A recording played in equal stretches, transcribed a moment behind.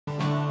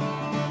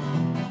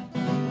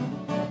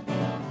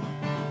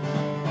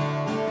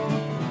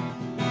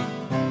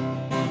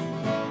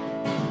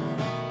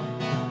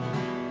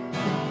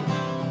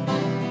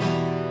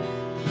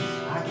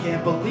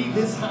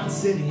believe this hot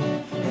city,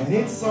 and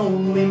it's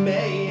only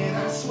May, and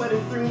I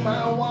sweated through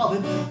my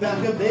wallet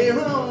back up there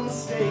on the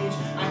stage.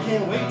 I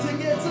can't wait to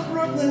get to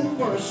Brooklyn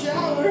for a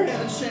shower and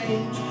a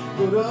change.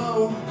 But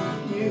oh,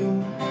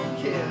 you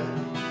kid,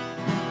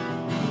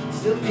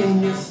 still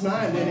feeling you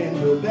smiling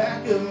in the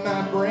back of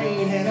my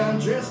brain, and I'm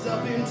dressed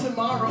up in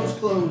tomorrow's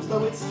clothes,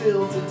 though it's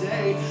still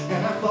today.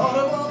 And I thought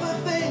of all the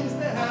things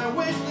that I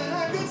wish that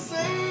I could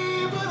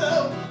say, but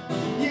oh,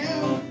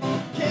 you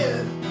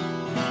kid,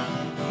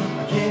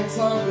 I can't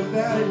talk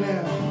about it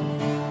now.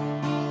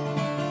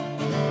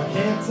 I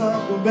can't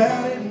talk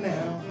about it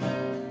now.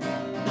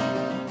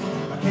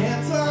 I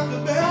can't talk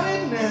about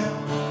it now.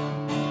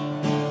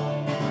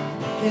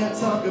 Can't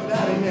talk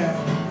about it now.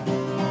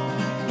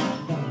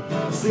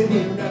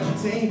 Sitting at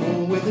the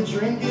table with a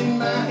drink in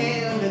my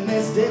hand, and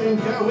this didn't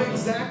go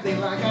exactly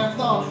like I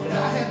thought that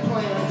I had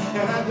planned.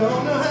 And I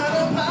don't know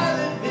how to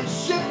pilot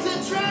this ship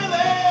to dry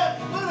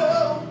land, but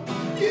oh,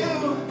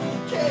 you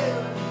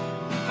kid,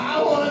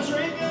 I wanna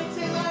drink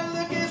until I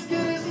look as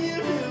good as you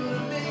do to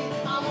me.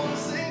 I wanna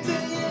sing to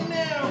you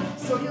now,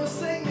 so you'll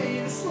sing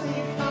me to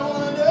sleep. I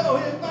wanna know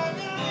if I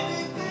got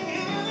anything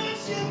here that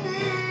you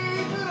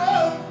need, but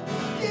oh,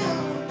 you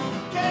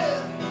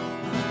kid,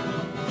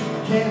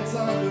 I can't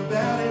talk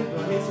about it,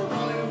 but it's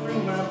running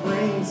through my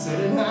brain.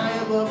 Sitting high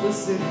above the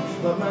city,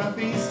 but my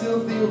feet still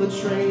feel the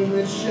train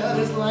that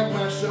shudders like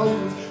my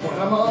shoulders when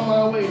I'm on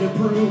my way to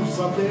prove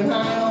something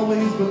I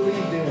always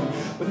believed in,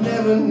 but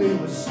never knew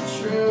was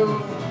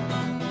true.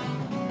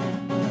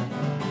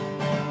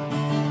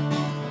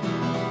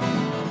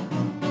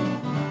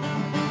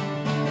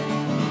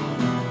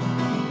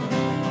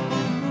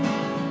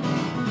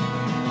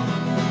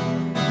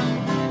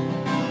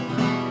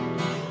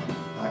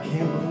 I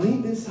can't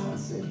believe this hot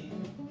city,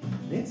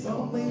 it's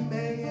only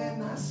May,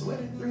 and I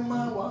sweated through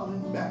my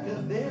wallet back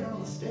up there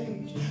on the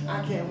stage.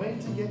 I can't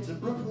wait to get to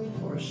Brooklyn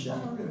for a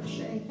shower to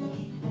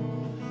change.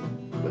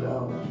 But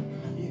oh,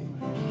 you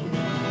kid,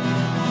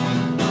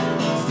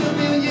 still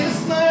feeling you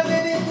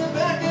smiling in the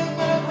back of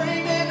my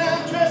brain, and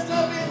I'm dressed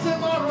up in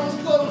tomorrow's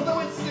clothes, though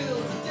it's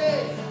still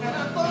today. And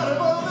I thought of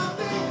all the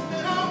things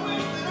that I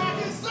wish that I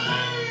could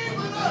say,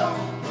 but oh,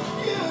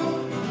 you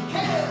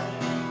kid,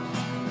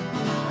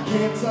 I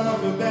can't talk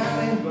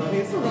about it, but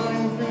it's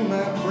running through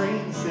my brain.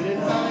 Sitting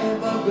high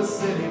above the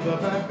city,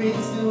 but my feet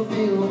still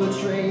feel the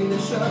train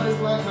that shudders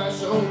like my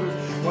shoulders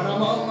when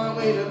I'm on my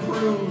way to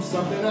prove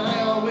something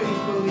I always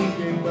believed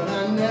in, but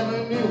I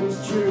never knew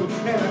was true.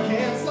 And I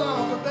can't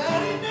talk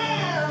about it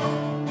now.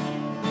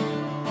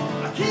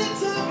 I can't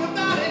talk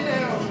about it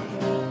now.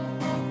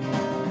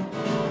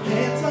 I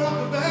can't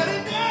talk about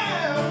it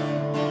now.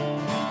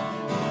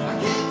 I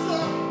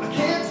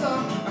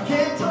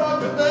can't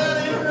talk about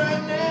it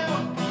right now.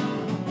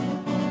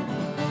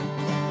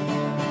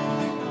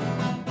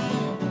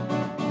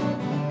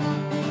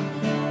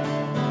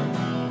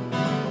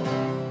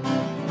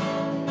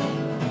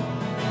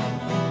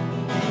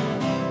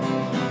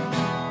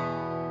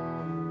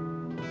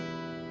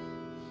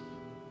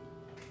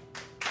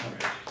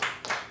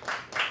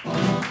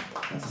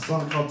 That's a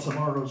song called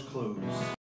Tomorrow's Clothes.